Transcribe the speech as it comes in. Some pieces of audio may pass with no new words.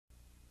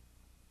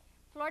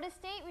Florida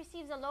State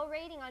receives a low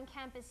rating on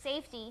campus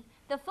safety.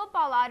 The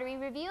football lottery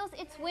reveals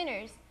its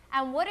winners.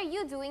 And what are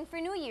you doing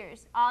for New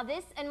Year's? All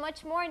this and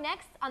much more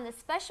next on the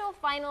special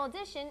final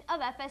edition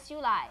of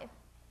FSU Live.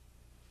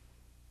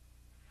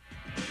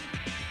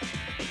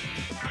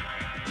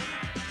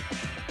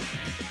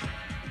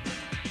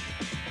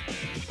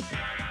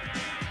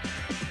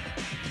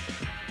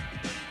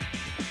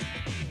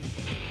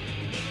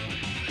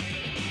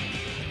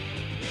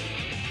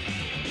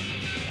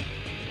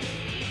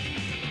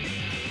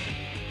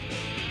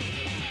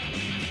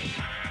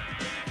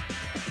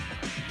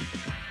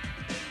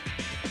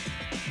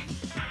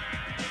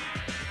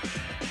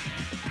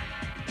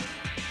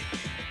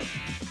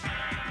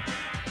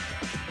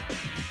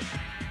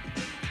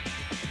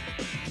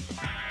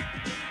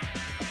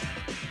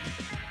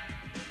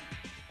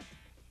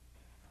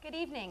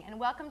 Good evening and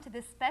welcome to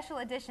this special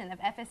edition of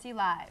FSU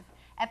Live.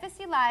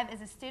 FSU Live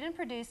is a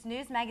student-produced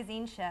news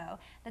magazine show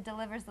that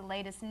delivers the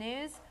latest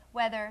news,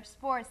 weather,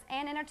 sports,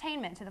 and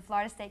entertainment to the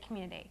Florida State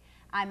community.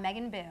 I'm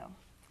Megan Boo.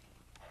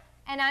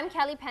 And I'm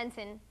Kelly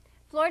Penton.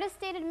 Florida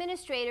State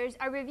administrators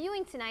are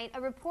reviewing tonight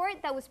a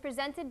report that was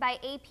presented by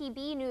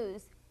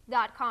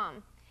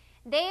apbnews.com.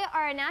 They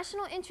are a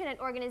national internet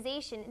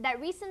organization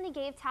that recently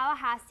gave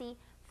Tallahassee,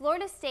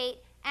 Florida State,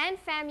 and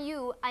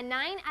FAMU a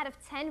 9 out of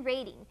 10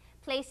 rating,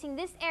 placing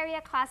this area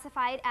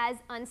classified as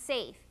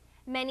unsafe.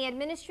 Many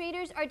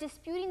administrators are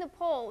disputing the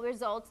poll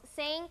results,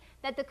 saying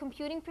that the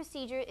computing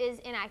procedure is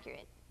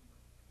inaccurate.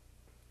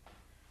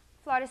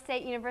 Florida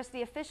State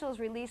University officials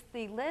released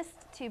the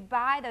list to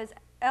buy those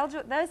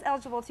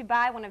eligible to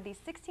buy one of these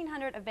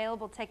 1,600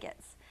 available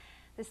tickets.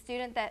 The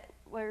students that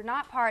were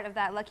not part of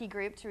that lucky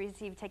group to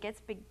receive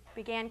tickets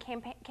began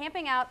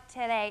camping out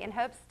today in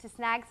hopes to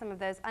snag some of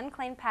those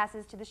unclaimed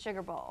passes to the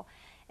Sugar Bowl.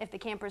 If the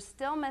campers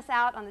still miss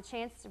out on the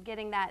chance of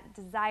getting that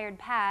desired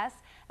pass,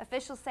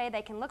 officials say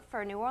they can look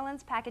for New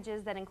Orleans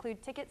packages that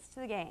include tickets to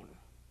the game.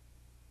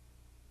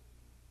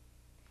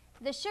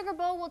 The Sugar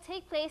Bowl will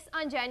take place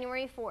on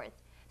January 4th.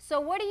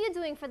 So what are you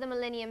doing for the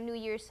Millennium New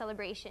Year's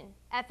celebration?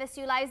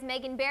 FSU Live's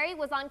Megan Berry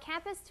was on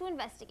campus to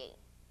investigate.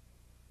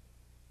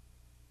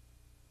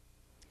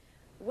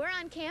 We're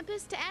on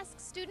campus to ask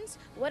students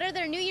what are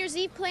their New Year's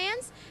Eve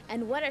plans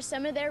and what are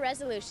some of their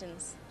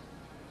resolutions.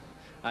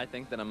 I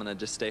think that I'm going to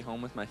just stay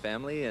home with my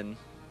family and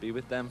be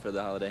with them for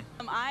the holiday.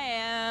 I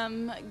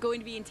am going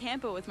to be in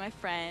Tampa with my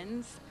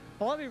friends.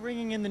 Well, I'll be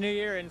ringing in the new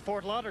year in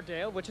Fort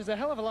Lauderdale, which is a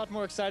hell of a lot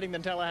more exciting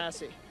than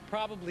Tallahassee.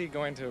 Probably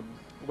going to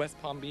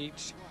West Palm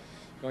Beach,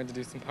 going to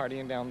do some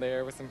partying down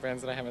there with some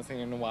friends that I haven't seen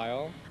in a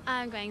while.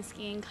 I'm going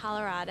skiing in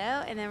Colorado,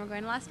 and then we're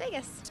going to Las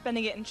Vegas.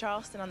 Spending it in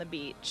Charleston on the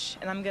beach,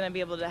 and I'm going to be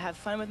able to have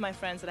fun with my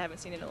friends that I haven't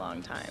seen in a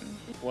long time.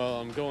 Well,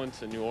 I'm going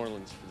to New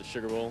Orleans for the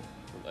Sugar Bowl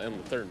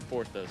on the 3rd and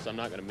 4th, though, so I'm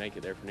not going to make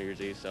it there for New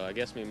Year's Eve, so I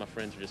guess me and my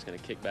friends are just going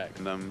to kick back.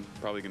 And I'm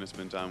probably going to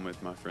spend time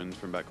with my friends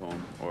from back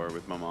home or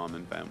with my mom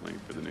and family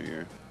for the new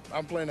year.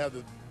 I'm planning to have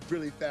this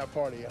really fat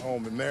party at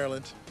home in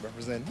Maryland,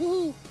 represent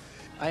woo!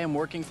 I am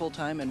working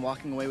full-time and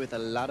walking away with a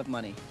lot of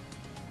money.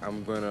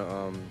 I'm going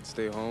to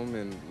stay home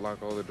and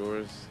lock all the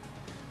doors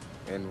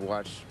and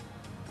watch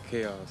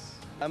chaos.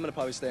 I'm going to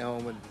probably stay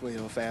home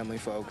with family,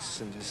 folks,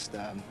 and just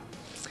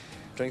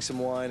drink some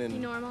wine and... Be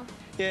normal?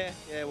 Yeah,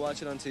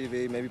 watch it on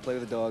TV, maybe play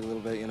with the dog a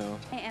little bit, you know.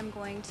 I am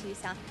going to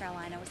South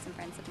Carolina with some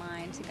friends of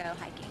mine to go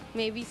hiking.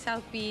 Maybe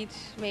South Beach,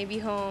 maybe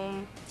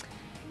home.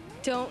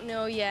 Don't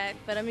know yet,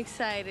 but I'm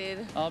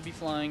excited. I'll be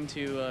flying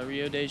to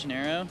Rio de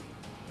Janeiro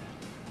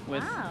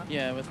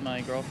with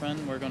my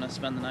girlfriend. We're going to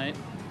spend the night.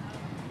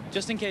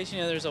 Just in case,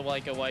 there's a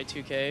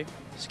Y2K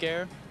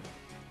scare.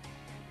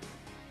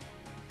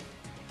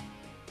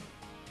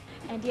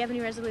 And do you have any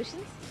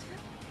resolutions?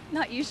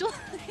 Not usually.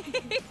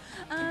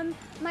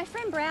 My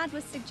friend Brad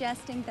was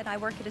suggesting that I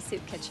work at a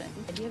soup kitchen.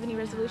 Do you have any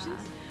resolutions?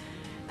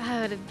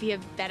 To be a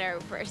better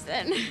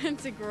person,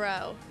 to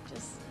grow,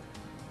 just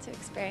to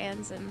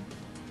experience and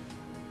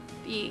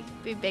be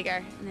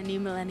bigger in the new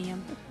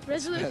millennium.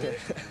 Resolution?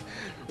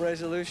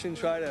 Resolution,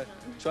 try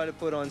to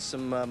put on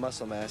some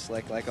muscle mass,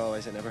 like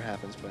always. It never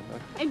happens, but...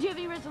 And do you have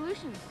any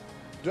resolutions?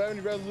 Do I have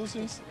any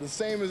resolutions? The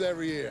same as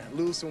every year.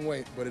 Lose some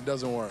weight, but it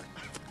doesn't work.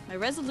 My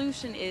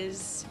resolution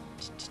is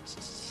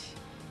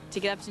to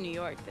get up to New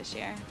York this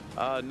year.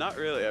 Not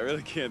really. I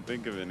really can't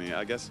think of any.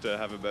 I guess to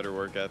have a better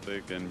work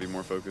ethic and be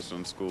more focused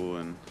on school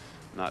and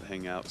not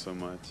hang out so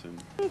much.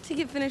 And To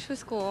get finished with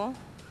school.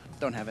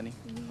 Don't have any.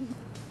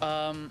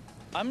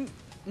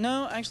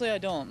 No, actually I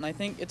don't. And I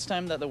think it's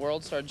time that the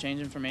world started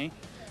changing for me.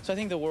 So I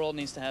think the world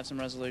needs to have some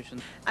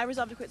resolutions. I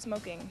resolved to quit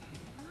smoking.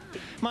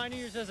 My New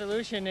Year's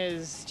resolution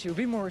is to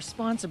be more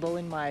responsible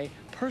in my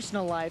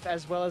personal life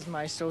as well as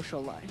my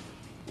social life.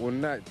 Well,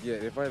 not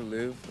yet. If I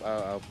live,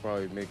 I'll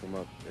probably make them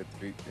up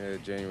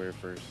at January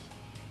 1st.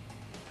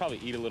 Probably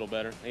eat a little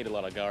better. I eat a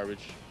lot of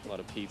garbage, a lot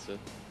of pizza.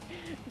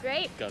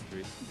 Great.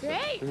 Gutteries.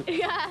 Great.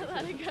 Yeah, a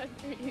lot of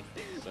gutteries.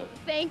 So.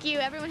 Thank you.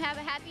 Everyone have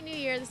a happy new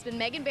year. This has been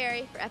Megan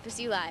Berry for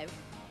FSU Live.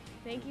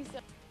 Thank you so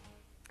much.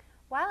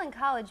 While in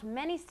college,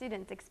 many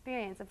students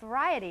experience a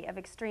variety of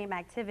extreme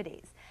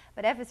activities,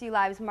 but FSU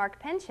Live's Mark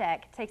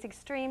Penchek takes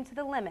extreme to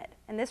the limit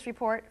in this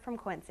report from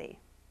Quincy.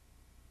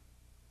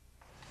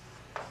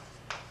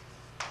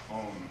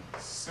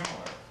 Similar.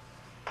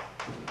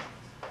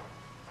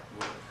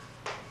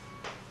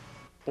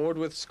 Bored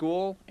with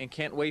school and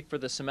can't wait for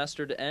the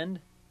semester to end?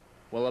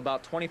 Well,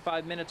 about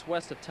 25 minutes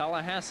west of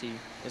Tallahassee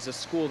is a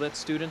school that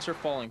students are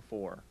falling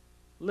for.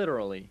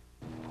 Literally.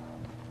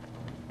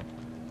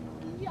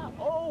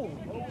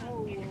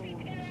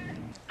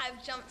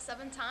 I've jumped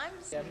 7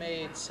 times. I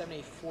made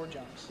 74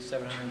 jumps.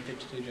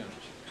 752 jumps.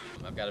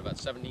 I've got about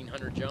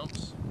 1,700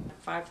 jumps.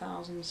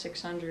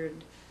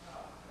 5,600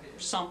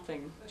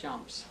 something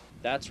jumps.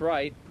 That's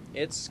right,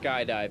 it's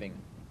skydiving.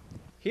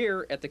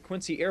 Here at the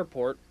Quincy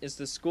Airport is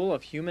the School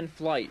of Human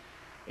Flight,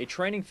 a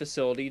training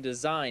facility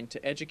designed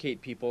to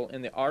educate people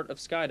in the art of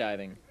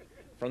skydiving,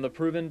 from the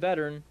proven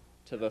veteran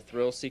to the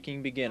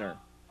thrill-seeking beginner.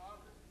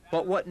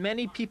 But what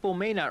many people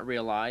may not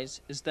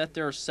realize is that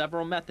there are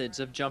several methods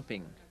of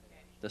jumping.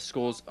 The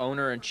school's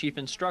owner and chief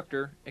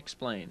instructor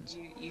explains.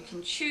 You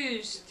can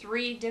choose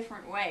 3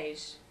 different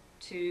ways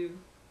to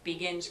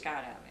begin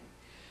skydiving.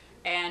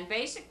 And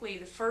basically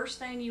the first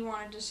thing you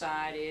want to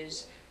decide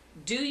is,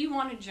 do you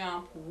want to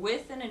jump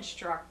with an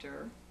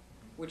instructor,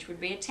 which would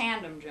be a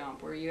tandem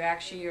jump where you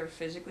actually are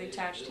physically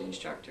attached to the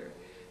instructor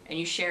and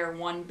you share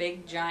one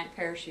big giant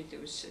parachute that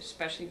was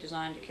especially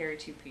designed to carry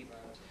 2 people.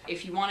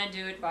 If you want to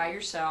do it by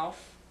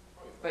yourself,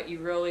 but you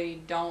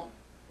really don't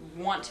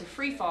want to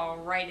free fall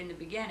right in the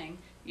beginning,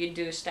 you'd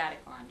do a static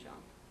line jump.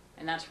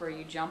 And that's where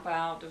you jump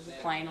out of the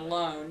plane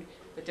alone,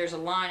 but there's a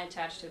line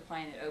attached to the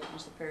plane that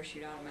opens the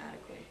parachute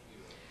automatically.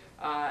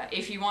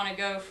 If you want to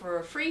go for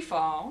a free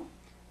fall,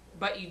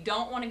 but you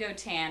don't want to go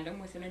tandem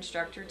with an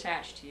instructor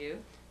attached to you,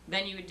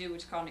 then you would do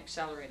what's called an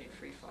accelerated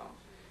free fall.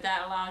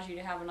 That allows you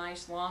to have a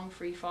nice long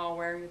free fall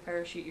wearing the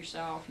parachute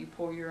yourself. You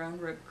pull your own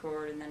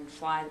ripcord and then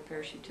fly the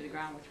parachute to the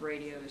ground with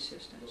radio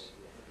assistance.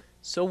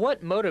 So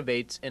what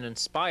motivates and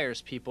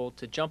inspires people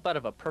to jump out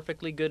of a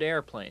perfectly good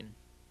airplane?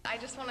 I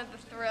just wanted the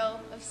thrill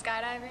of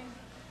skydiving,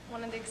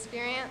 wanted the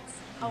experience,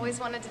 always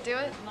wanted to do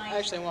it.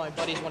 Actually, one of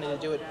my buddies wanted to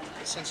do it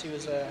since he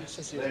was a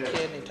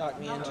kid, and he talked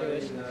me into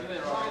it.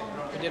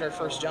 We did our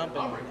first jump,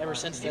 and ever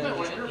since then,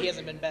 he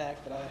hasn't been back,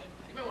 but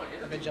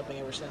I've been jumping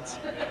ever since.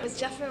 It was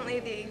definitely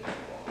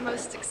the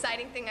most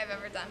exciting thing I've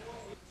ever done.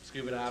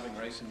 Scuba diving,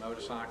 racing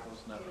motorcycles,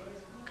 nothing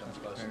comes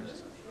close to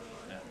this.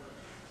 Yeah.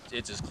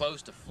 It's as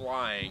close to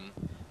flying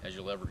as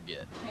you'll ever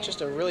get. It's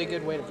just a really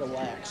good way to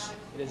relax.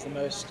 It is the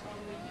most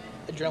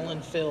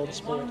adrenaline-filled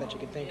sport that you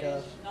could think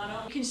of.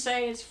 You can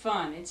say it's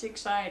fun, it's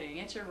exciting,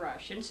 it's a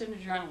rush, it's an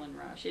adrenaline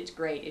rush, it's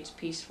great, it's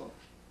peaceful,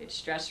 it's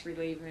stress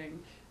relieving.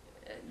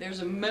 There's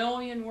a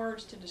million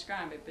words to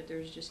describe it, but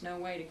there's just no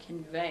way to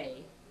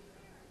convey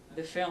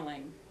the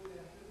feeling.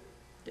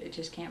 It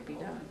just can't be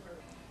done.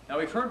 Now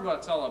we've heard what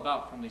it's all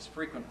about from these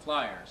frequent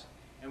flyers,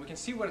 and we can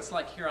see what it's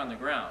like here on the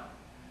ground.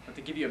 But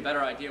to give you a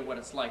better idea of what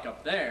it's like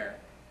up there,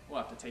 we'll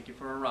have to take you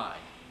for a ride.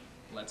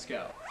 Let's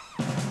go.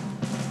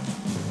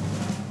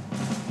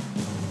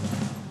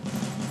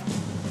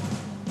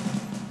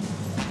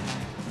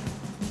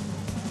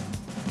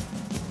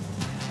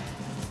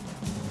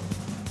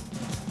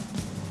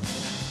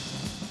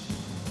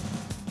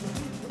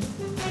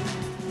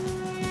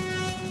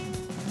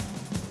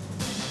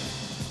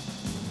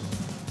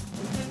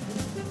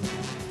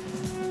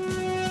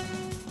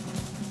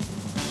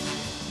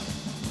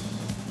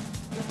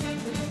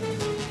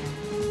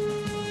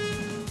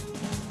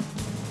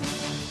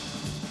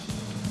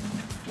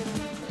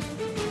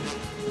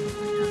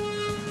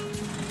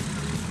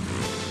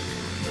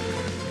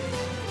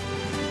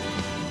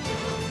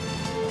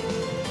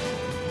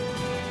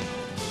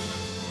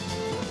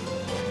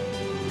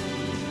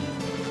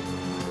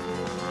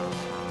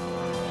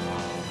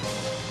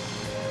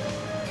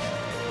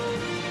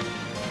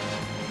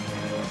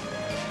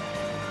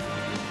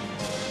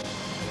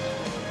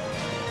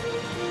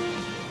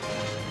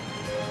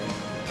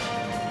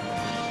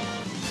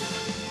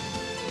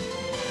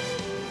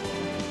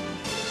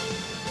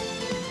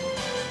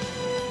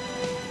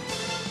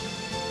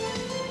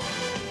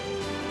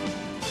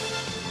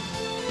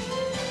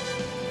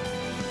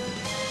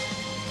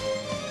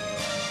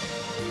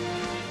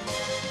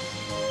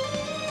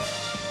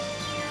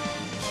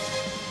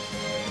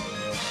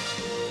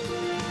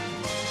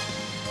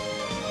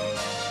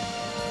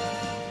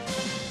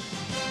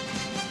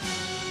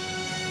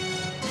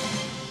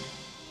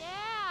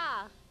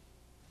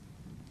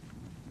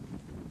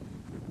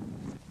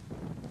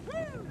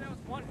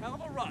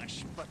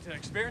 But to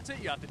experience it,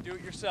 you have to do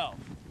it yourself.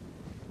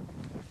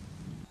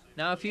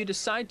 Now, if you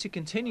decide to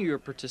continue your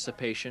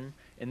participation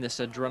in this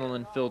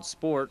adrenaline-filled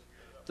sport,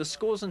 the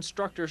school's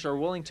instructors are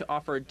willing to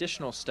offer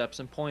additional steps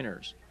and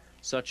pointers,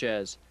 such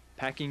as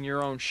packing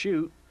your own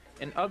chute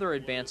and other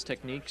advanced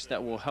techniques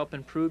that will help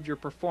improve your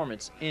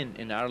performance in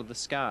and out of the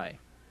sky.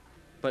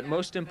 But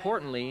most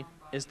importantly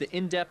is the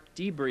in-depth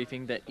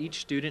debriefing that each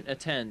student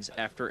attends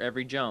after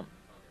every jump.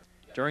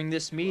 During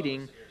this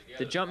meeting,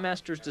 The jump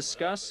masters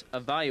discuss,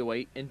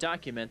 evaluate, and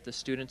document the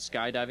student's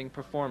skydiving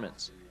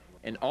performance,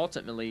 and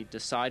ultimately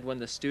decide when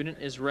the student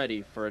is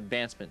ready for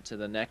advancement to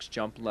the next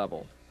jump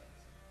level.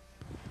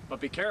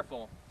 But be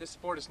careful, this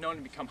sport is known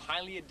to become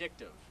highly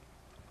addictive.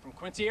 From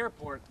Quincy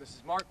Airport, this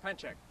is Mark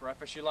Penchek for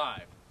FSU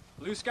Live.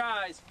 Blue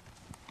skies!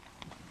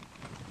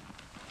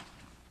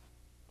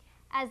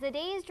 As the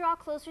days draw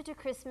closer to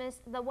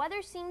Christmas, the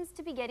weather seems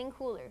to be getting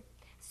cooler.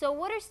 So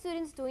what are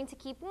students doing to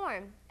keep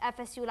warm?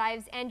 FSU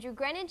Live's Andrew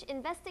Greenidge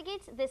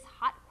investigates this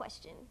hot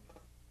question.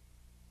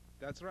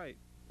 That's right.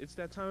 It's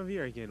that time of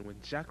year again when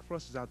Jack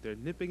Frost is out there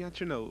nipping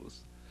at your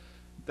nose.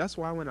 That's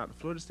why I went out to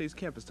Florida State's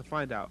campus to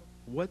find out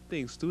what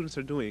things students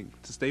are doing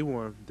to stay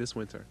warm this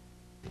winter.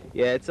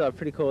 Yeah, it's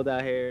pretty cold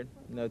out here.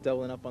 You know,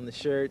 doubling up on the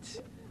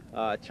shirts,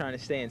 trying to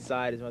stay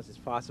inside as much as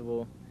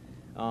possible.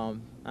 I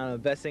don't know, the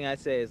best thing I'd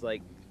say is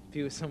like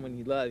be with someone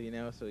you love, you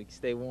know, so you can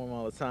stay warm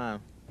all the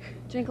time.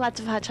 Drink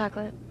lots of hot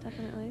chocolate,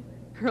 definitely.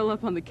 Curl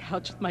up on the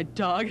couch with my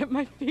dog at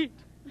my feet.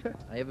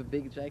 I have a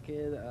big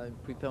jacket. I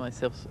prepare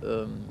myself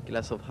a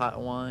glass of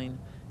hot wine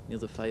near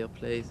the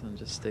fireplace and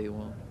just stay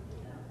warm.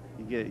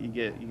 You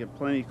get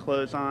plenty of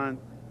clothes on.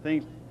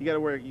 Things you gotta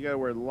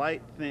wear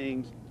light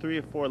things, 3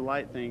 or 4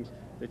 light things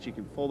that you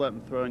can fold up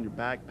and throw in your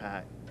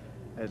backpack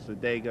as the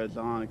day goes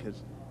on.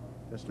 Because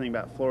this thing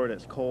about Florida,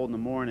 it's cold in the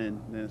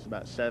morning, then it's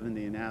about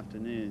 70 in the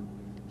afternoon.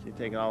 So you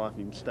take it all off and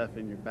you can stuff it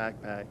in your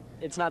backpack.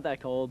 It's not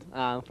that cold.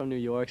 I'm from New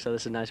York, so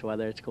this is nice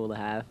weather. It's cool to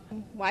have.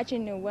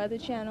 Watching the Weather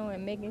Channel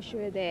and making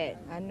sure that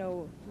I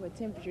know what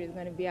temperature is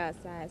going to be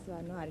outside so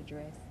I know how to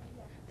dress.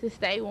 To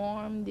stay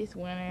warm this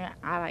winter,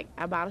 I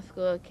bought a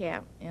skull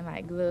cap and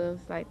like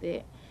gloves like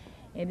that.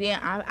 And then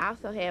I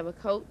also have a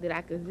coat that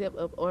I could zip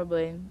up or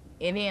button.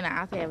 And then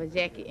I also have a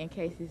jacket in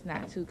case it's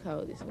not too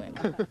cold this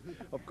winter.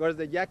 Of course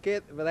the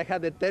jacket, but I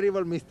had the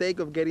terrible mistake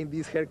of getting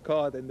this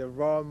haircut in the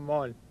wrong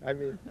month. I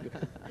mean,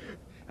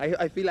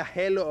 I feel a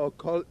halo of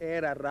cold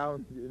air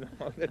around, you know,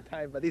 all the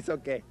time, but it's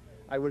okay.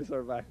 I will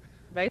survive.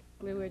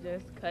 Basically, we're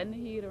just cutting the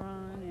heater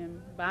on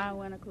and buying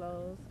winter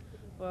clothes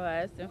for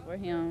us and for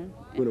him.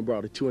 We went and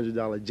brought a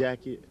 $200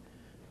 jacket.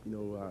 You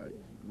know,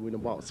 we went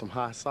and bought some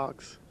hot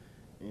socks,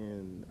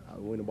 and I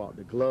went and bought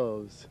the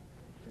gloves.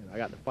 And I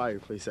got the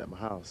fireplace at my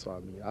house, so I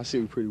mean, I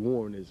should be pretty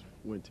warm this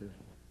winter.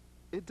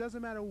 It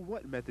doesn't matter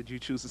what method you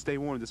choose to stay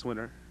warm this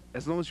winter,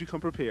 as long as you come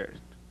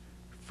prepared.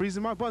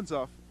 Freezing my buns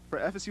off for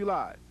FSU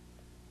Live.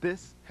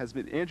 This has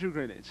been Andrew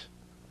Greenidge.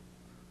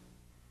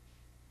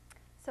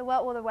 So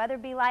what will the weather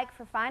be like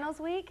for finals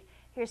week?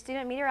 Here's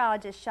student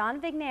meteorologist Sean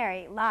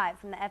Vigneri live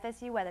from the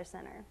FSU Weather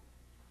Center.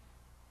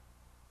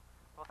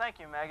 Well, thank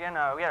you, Megan.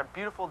 We had a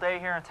beautiful day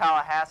here in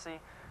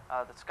Tallahassee.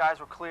 The skies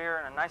were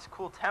clear and nice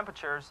cool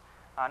temperatures.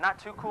 Not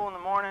too cool in the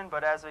morning,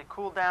 but as they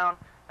cool down,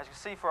 as you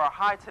see for our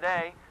high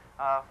today,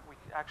 if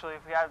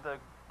we had the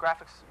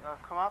graphics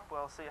come up,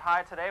 we'll see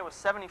high today was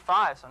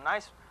 75, so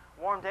nice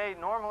warm day,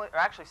 normally, or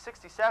actually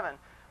 67,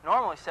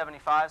 normally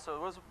 75, so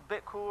it was a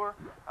bit cooler.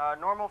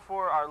 Normal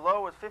for our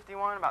low was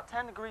 51, about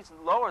 10 degrees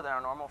lower than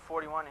our normal,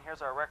 41, and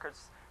here's our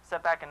records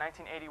set back in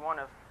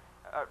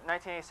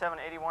 1987,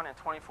 81, and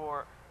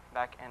 24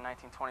 back in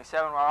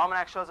 1927. Our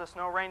almanac shows us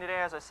no rain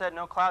today, as I said,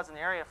 no clouds in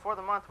the area. For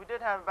the month, we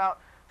did have about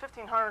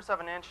 0.15 of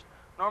an inch,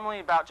 normally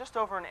about just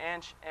over an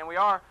inch, and we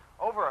are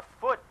over a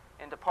foot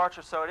in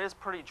departure, so it is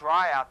pretty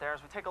dry out there.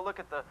 As we take a look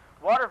at the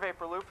water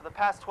vapor loop for the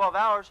past 12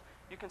 hours,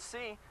 you can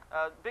see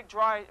a big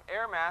dry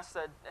air mass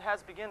that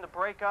has begun to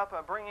break up,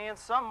 bringing in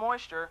some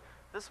moisture.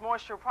 This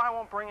moisture probably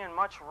won't bring in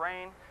much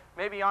rain.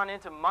 Maybe on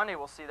into Monday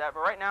we'll see that, but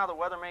right now the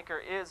weather maker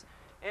is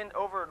in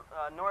over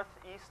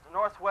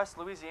northwest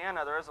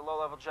Louisiana. There is a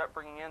low-level jet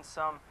bringing in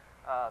some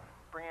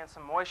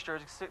moisture.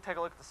 As you can take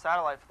a look at the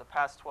satellite for the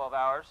past 12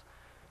 hours.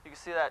 You can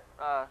see that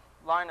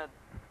line of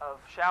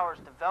showers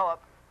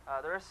develop.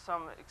 There is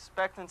some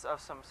expectance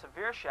of some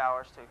severe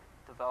showers to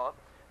develop.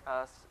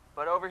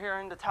 But over here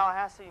into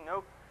Tallahassee,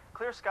 no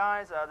clear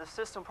skies. The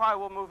system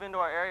probably will move into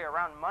our area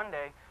around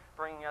Monday,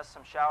 bringing us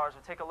some showers.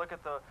 We'll take a look at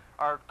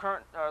our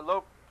current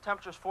low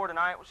temperatures for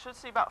tonight. We should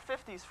see about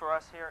 50s for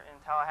us here in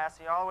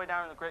Tallahassee, all the way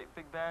down to the Great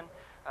Big Bend,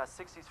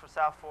 60s for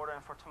South Florida,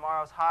 and for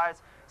tomorrow's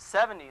highs,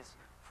 70s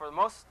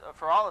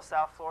for all of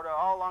South Florida,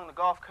 all along the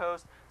Gulf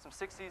Coast, some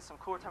 60s, some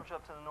cooler temperatures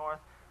up to the north.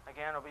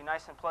 Again, it'll be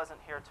nice and pleasant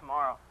here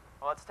tomorrow.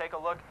 Well, let's take a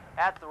look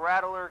at the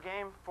Rattler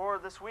game for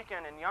this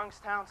weekend in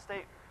Youngstown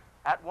State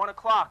at 1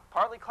 o'clock.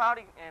 Partly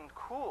cloudy and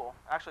cool,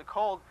 actually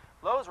cold.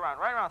 Lows right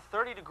around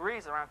 30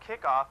 degrees around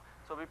kickoff,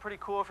 so it'll be pretty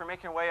cool if you're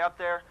making your way up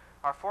there.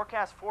 Our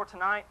forecast for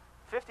tonight,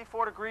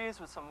 54 degrees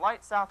with some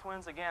light south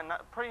winds. Again,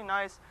 pretty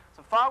nice.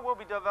 Some fog will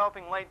be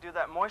developing late due to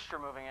that moisture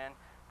moving in.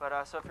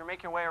 But so if you're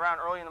making your way around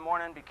early in the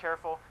morning, be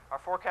careful. Our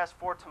forecast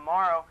for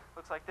tomorrow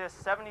looks like this: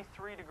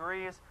 73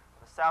 degrees,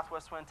 with a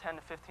southwest wind 10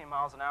 to 15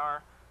 miles an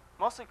hour.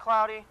 Mostly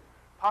cloudy,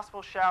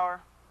 possible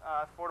shower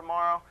for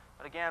tomorrow.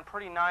 But again,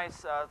 pretty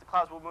nice. The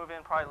clouds will move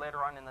in probably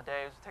later on in the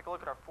day. As we take a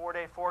look at our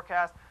 4-day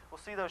forecast, we'll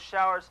see those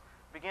showers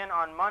begin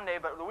on Monday,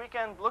 but the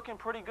weekend looking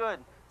pretty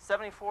good.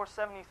 74,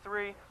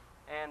 73,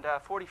 and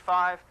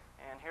 45.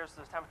 And here's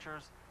the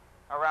temperatures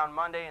around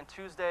Monday and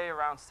Tuesday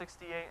around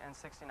 68 and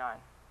 69.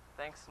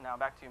 Thanks. Now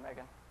back to you,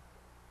 Megan.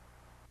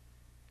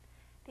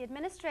 The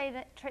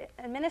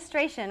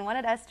administration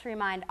wanted us to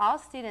remind all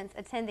students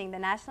attending the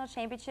National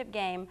Championship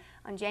game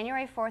on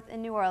January 4th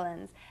in New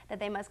Orleans that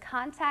they must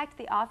contact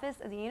the Office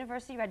of the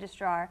University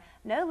Registrar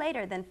no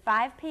later than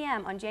 5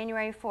 p.m. on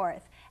January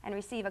 4th and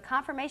receive a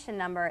confirmation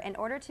number in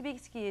order to be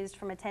excused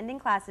from attending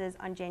classes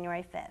on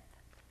January 5th.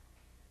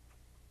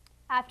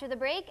 After the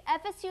break,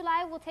 FSU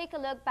Live will take a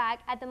look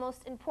back at the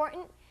most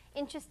important,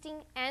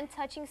 interesting, and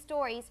touching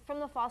stories from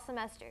the fall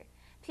semester.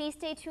 Please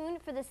stay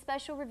tuned for this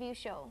special review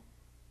show.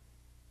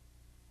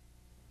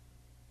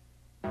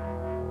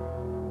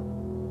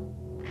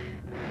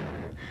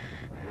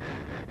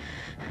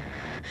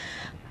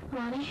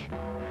 Lonnie?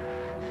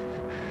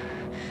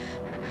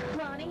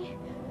 Lonnie?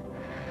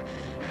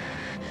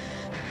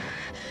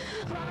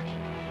 Lonnie?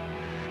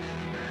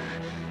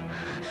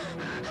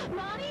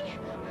 Lonnie?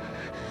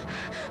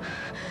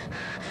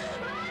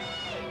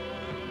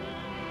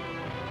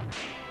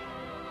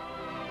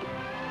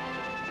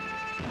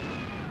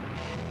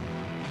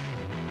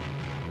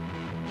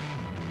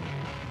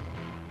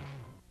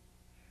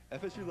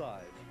 FSU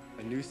Live,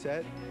 a new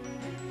set,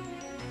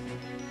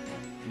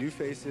 new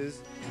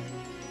faces,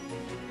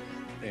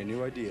 and a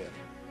new idea.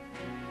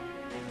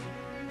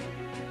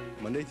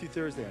 Monday through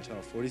Thursday on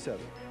Channel 47.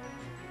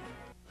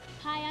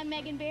 Hi, I'm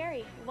Megan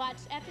Barry. Watch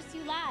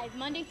FSU Live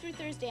Monday through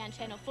Thursday on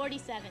Channel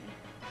 47.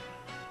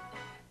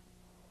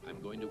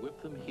 I'm going to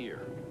whip them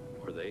here,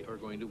 or they are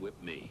going to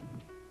whip me.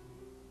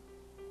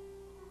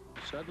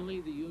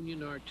 Suddenly, the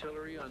Union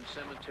artillery on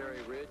Cemetery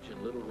Ridge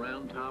and Little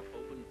Round Top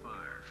opened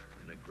fire,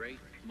 and a great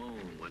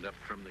moan went up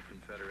from the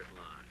Confederate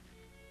line.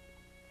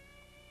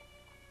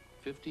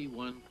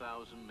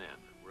 51,000 men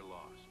were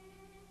lost.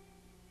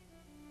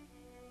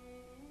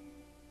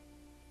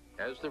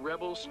 As the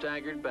rebels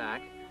staggered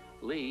back,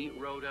 Lee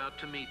rode out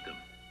to meet them.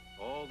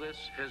 All this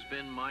has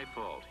been my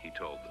fault, he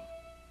told them.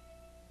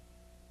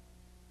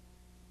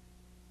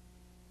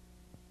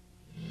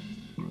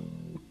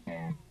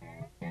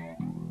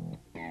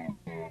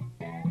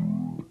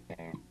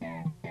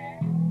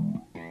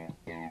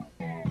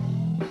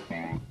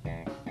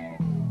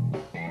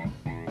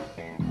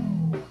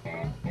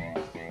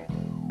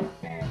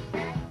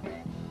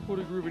 Put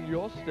a groove in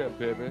your step,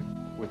 baby,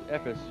 with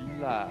FSU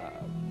Live.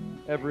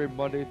 Every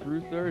Monday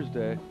through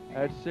Thursday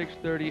at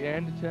 6:30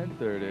 and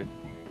 10:30,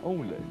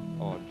 only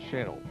on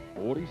Channel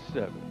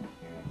 47.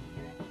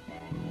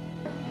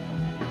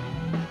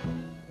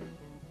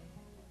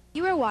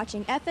 You are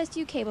watching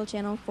FSU Cable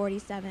Channel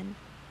 47,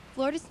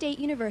 Florida State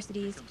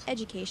University's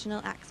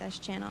Educational Access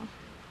Channel.